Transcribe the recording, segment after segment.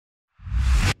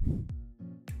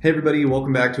Hey everybody,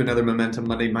 welcome back to another Momentum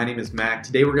Monday. My name is Mac.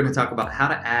 Today we're going to talk about how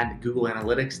to add Google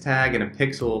Analytics tag and a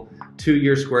pixel to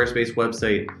your Squarespace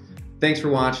website. Thanks for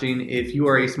watching. If you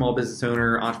are a small business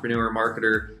owner, entrepreneur,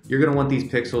 marketer, you're going to want these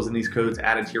pixels and these codes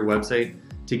added to your website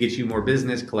to get you more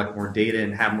business, collect more data,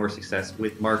 and have more success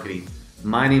with marketing.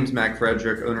 My name is Mac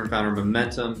Frederick, owner and founder of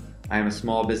Momentum. I am a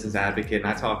small business advocate and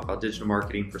I talk about digital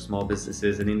marketing for small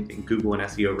businesses and anything Google and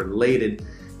SEO related.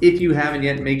 If you haven't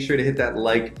yet, make sure to hit that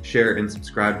like, share, and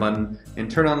subscribe button and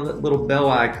turn on the little bell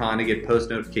icon to get post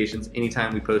notifications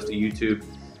anytime we post to YouTube.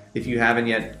 If you haven't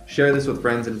yet, share this with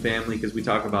friends and family because we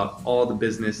talk about all the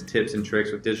business tips and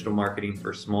tricks with digital marketing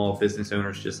for small business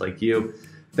owners just like you.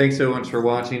 Thanks so much for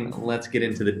watching. Let's get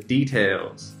into the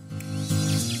details.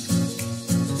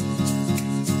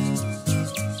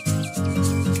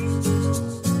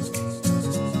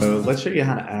 So let's show you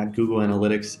how to add Google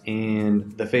Analytics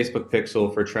and the Facebook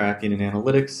pixel for tracking and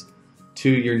analytics to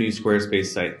your new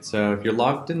Squarespace site. So if you're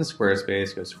logged into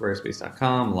Squarespace, go to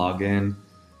squarespace.com, log in.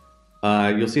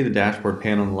 You'll see the dashboard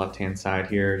panel on the left-hand side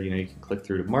here. You can click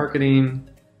through to marketing.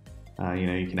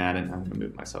 You can add it. I'm going to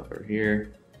move myself over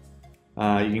here.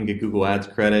 You can get Google Ads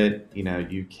credit.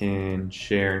 You can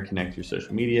share and connect your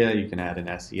social media. You can add an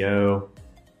SEO.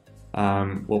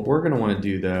 What we're going to want to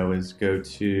do though is go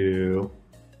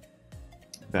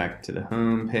back to the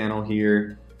home panel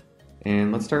here,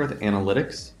 and let's start with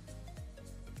analytics.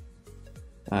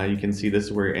 You can see this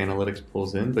is where your analytics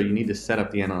pulls in, but you need to set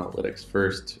up the analytics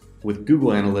first with Google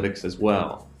Analytics as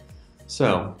well.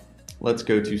 So let's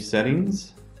go to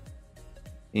settings,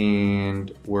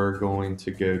 and we're going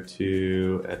to go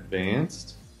to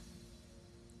advanced.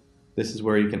 This is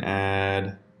where you can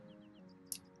add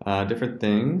different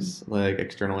things like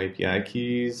external API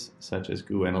keys such as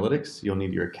Google Analytics. You'll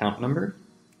need your account number.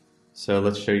 So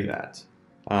let's show you that.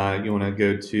 You want to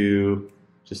go to,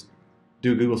 just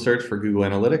do a Google search for Google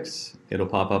Analytics. It'll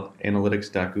pop up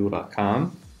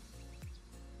analytics.google.com.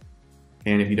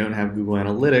 And if you don't have Google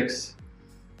Analytics,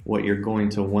 what you're going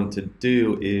to want to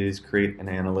do is create an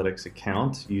analytics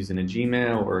account using a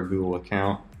Gmail or a Google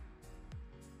account.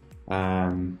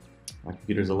 My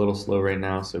computer's a little slow right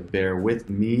now, so bear with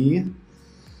me.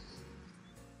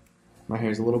 My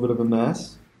hair's a little bit of a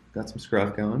mess. Got some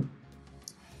scruff going.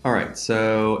 All right,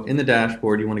 so in the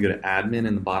dashboard, you want to go to admin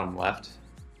in the bottom left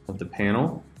of the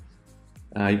panel.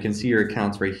 You can see your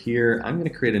accounts right here. I'm going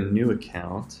to create a new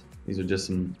account. These are just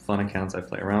some fun accounts I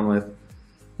play around with.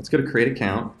 Let's go to create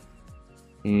account,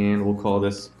 and we'll call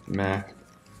this Mac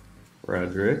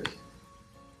Frederick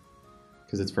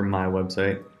because it's from my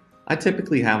website. I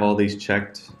typically have all these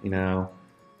checked.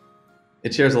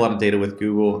 It shares a lot of data with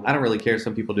Google. I don't really care.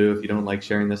 Some people do. If you don't like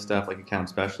sharing this stuff, like account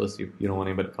specialist, you don't want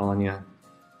anybody calling you.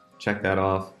 Check that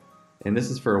off. And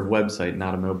this is for a website,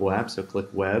 not a mobile app, so click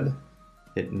web,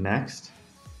 hit next.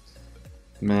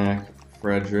 Mac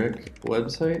Frederick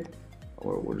website,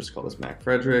 or we'll just call this Mac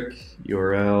Frederick,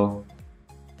 URL,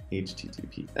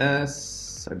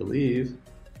 HTTPS, I believe.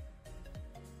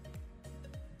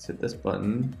 Let's hit this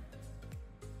button.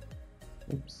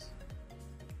 Oops.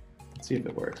 Let's see if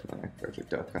it works,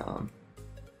 macfrederick.com.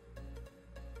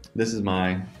 This is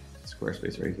my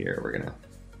Squarespace right here. We're gonna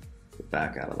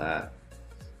back out of that.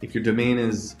 If your domain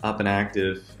is up and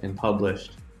active and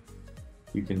published,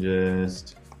 you can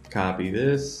just copy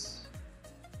this,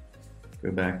 go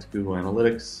back to Google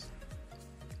Analytics,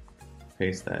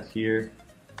 paste that here,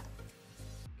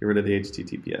 get rid of the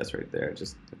HTTPS right there,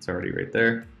 it's already right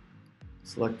there.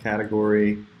 Select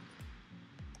category,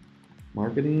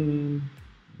 marketing,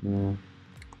 no.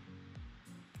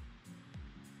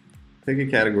 Pick a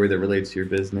category that relates to your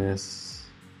business.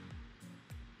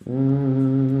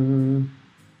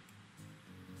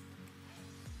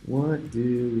 What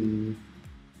do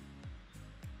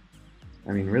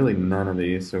we... really none of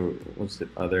these, so we'll just hit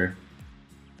other.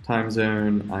 Time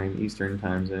zone, I'm Eastern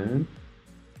time zone.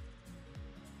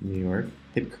 New York.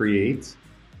 Hit create.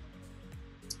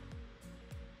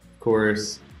 Of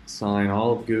course, sign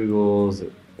all of Google's,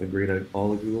 agree to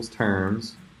all of Google's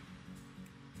terms.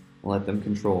 Let them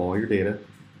control all your data.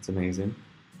 It's amazing.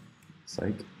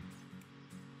 Psych.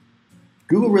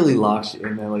 Google really locks you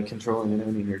in like controlling and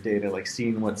owning your data, like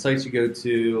seeing what sites you go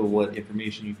to, what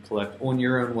information you collect on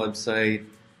your own website,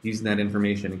 using that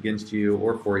information against you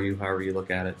or for you, however you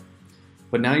look at it.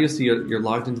 But now you'll see you're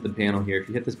logged into the panel here. If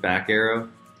you hit this back arrow,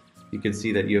 you can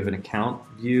see that you have an account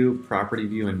view, property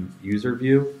view, and user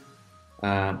view.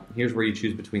 Here's where you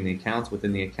choose between the accounts.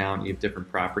 Within the account, you have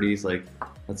different properties. Like,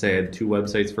 let's say I had 2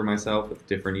 websites for myself with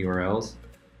different URLs.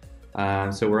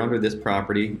 So we're under this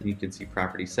property. You can see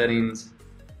property settings.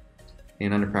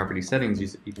 And under property settings,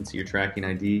 you can see your tracking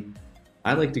ID.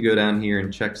 I like to go down here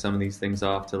and check some of these things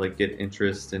off to like get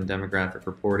interest and demographic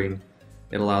reporting.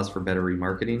 It allows for better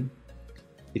remarketing.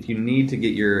 If you need to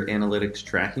get your analytics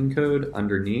tracking code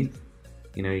underneath,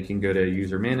 you can go to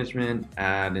user management,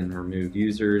 add and remove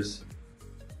users,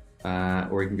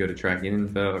 or you can go to tracking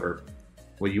info, or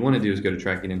what you want to do is go to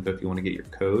tracking info if you want to get your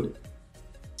code.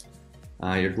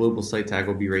 Your global site tag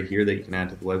will be right here that you can add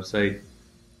to the website.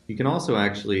 You can also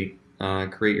actually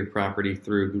create your property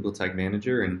through Google Tag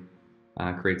Manager and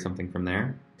create something from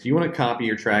there. If you want to copy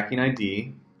your tracking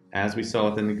ID, as we saw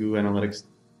within the Google Analytics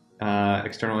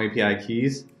external API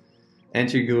keys,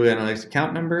 enter your Google Analytics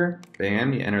account number,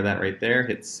 bam, you enter that right there,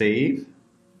 hit save.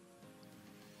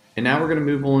 And now we're going to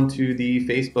move on to the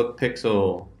Facebook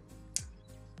pixel.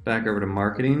 Back over to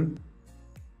marketing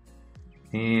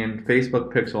and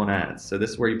Facebook pixel and ads. So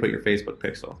this is where you put your Facebook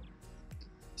pixel.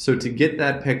 So to get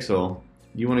that pixel,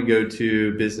 you want to go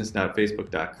to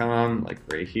business.facebook.com, like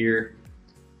right here.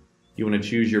 You want to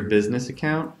choose your business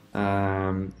account.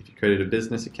 If you created a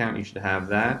business account, you should have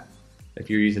that. If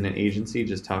you're using an agency,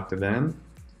 just talk to them.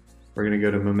 We're going to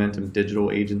go to Momentum Digital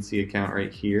Agency account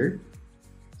right here.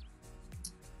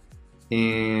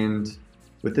 And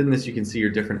within this, you can see your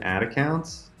different ad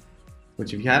accounts,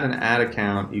 which if you had an ad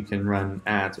account, you can run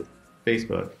ads with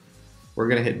Facebook. We're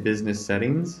going to hit Business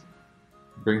Settings.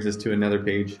 Brings us to another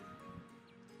page.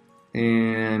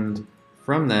 And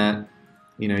from that,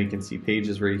 you can see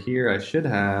pages right here. I should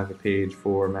have a page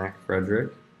for Mac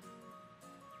Frederick.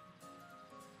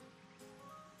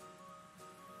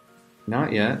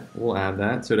 Not yet. We'll add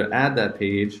that. So to add that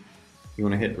page, you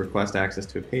want to hit Request Access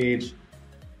to a Page.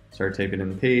 Start typing in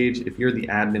the page. If you're the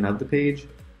admin of the page,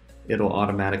 it'll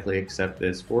automatically accept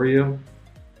this for you.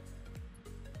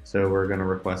 So we're going to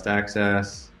request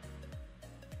access.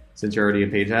 Since you're already a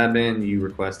page admin, you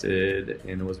requested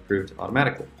and it was approved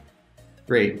automatically.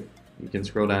 Great. You can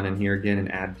scroll down in here again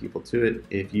and add people to it.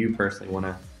 If you personally want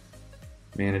to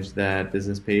manage that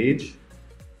business page,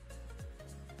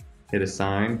 hit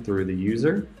assign through the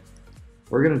user.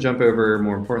 We're going to jump over,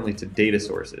 more importantly, to data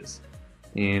sources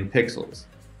and pixels.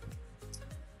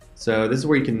 So this is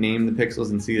where you can name the pixels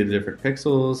and see the different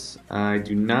pixels. I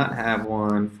do not have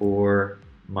one for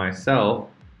myself,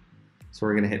 so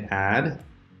we're going to hit add.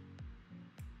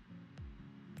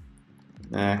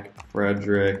 Mac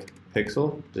Frederick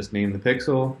pixel, just name the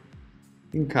pixel.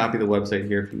 You can copy the website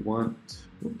here if you want.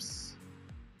 Oops.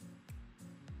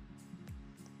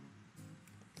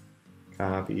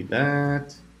 Copy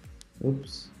that.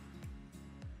 Oops.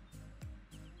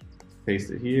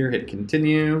 Paste it here, hit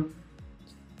continue.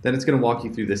 Then it's going to walk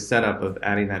you through the setup of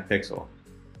adding that pixel.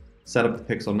 Set up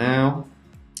the pixel now.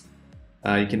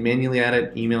 You can manually add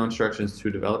it, email instructions to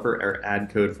a developer, or add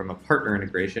code from a partner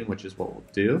integration, which is what we'll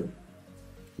do.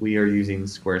 We are using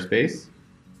Squarespace.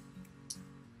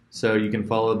 So you can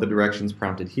follow the directions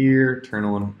prompted here, turn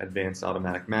on advanced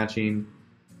automatic matching.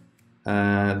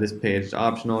 This page is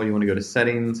optional. You want to go to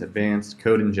settings, advanced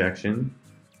code injection,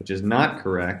 which is not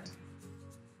correct.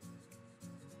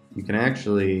 You can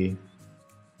actually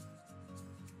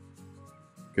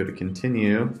go to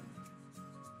continue,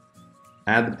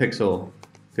 add the pixel,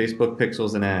 Facebook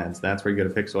pixels and ads. That's where you go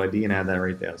to pixel ID and add that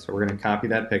right there. So we're going to copy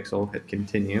that pixel, hit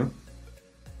continue.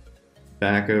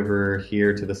 Back over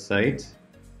here to the site,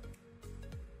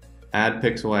 add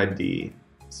pixel ID.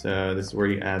 So this is where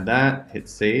you add that, hit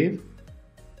save.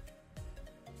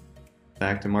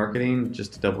 Back to marketing,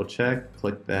 just to double check,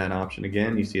 click that option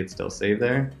again. You see it's still saved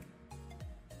there.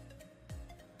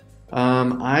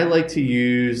 I like to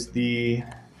use the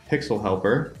Pixel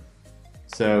Helper.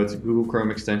 So it's a Google Chrome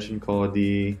extension called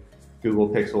the Google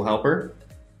Pixel Helper,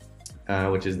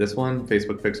 which is this one,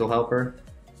 Facebook Pixel Helper.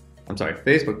 I'm sorry,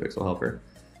 Facebook Pixel Helper.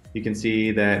 You can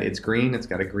see that it's green, it's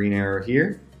got a green arrow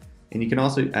here. And you can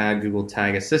also add Google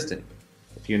Tag Assistant.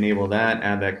 If you enable that,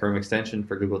 add that Chrome extension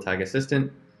for Google Tag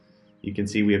Assistant. You can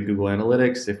see we have Google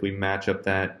Analytics. If we match up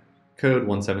that code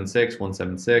 176,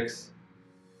 176,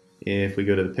 if we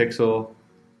go to the pixel,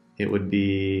 it would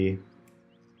be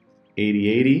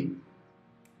 8080.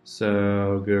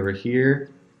 So go over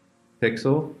here,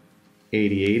 pixel,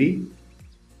 8080.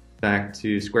 Back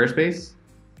to Squarespace.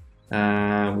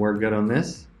 We're good on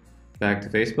this. Back to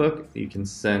Facebook. You can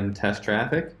send test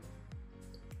traffic.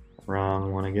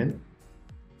 Wrong one again.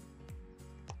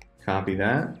 Copy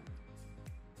that.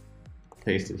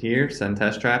 Paste it here. Send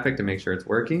test traffic to make sure it's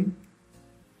working.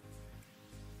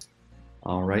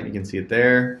 All right, you can see it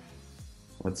there.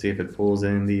 Let's see if it pulls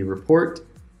in the report.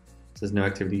 It says no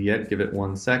activity yet. Give it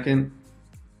 1 second.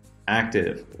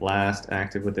 Active. Last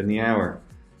active within the hour.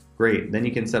 Great. Then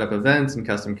you can set up events and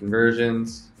custom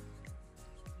conversions.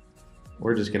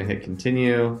 We're just going to hit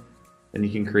continue. Then you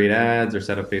can create ads or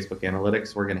set up Facebook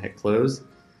analytics. We're going to hit close.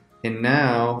 And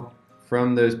now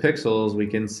from those pixels, we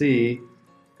can see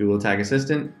Google Tag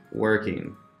Assistant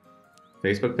working,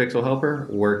 Facebook Pixel Helper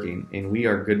working, and we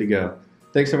are good to go.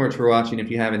 Thanks so much for watching. If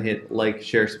you haven't hit like,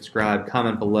 share, subscribe,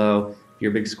 comment below. If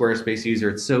you're a big Squarespace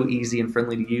user, it's so easy and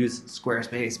friendly to use.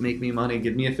 Squarespace, make me money,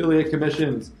 give me affiliate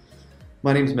commissions.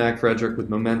 My name's Mac Frederick with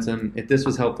Momentum. If this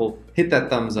was helpful, hit that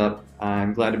thumbs up.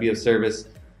 I'm glad to be of service.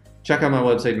 Check out my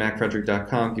website,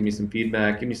 macfrederick.com. Give me some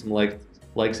feedback. Give me some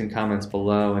likes and comments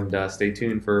below. And stay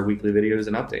tuned for weekly videos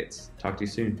and updates. Talk to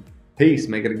you soon. Peace.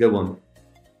 Make it a good one.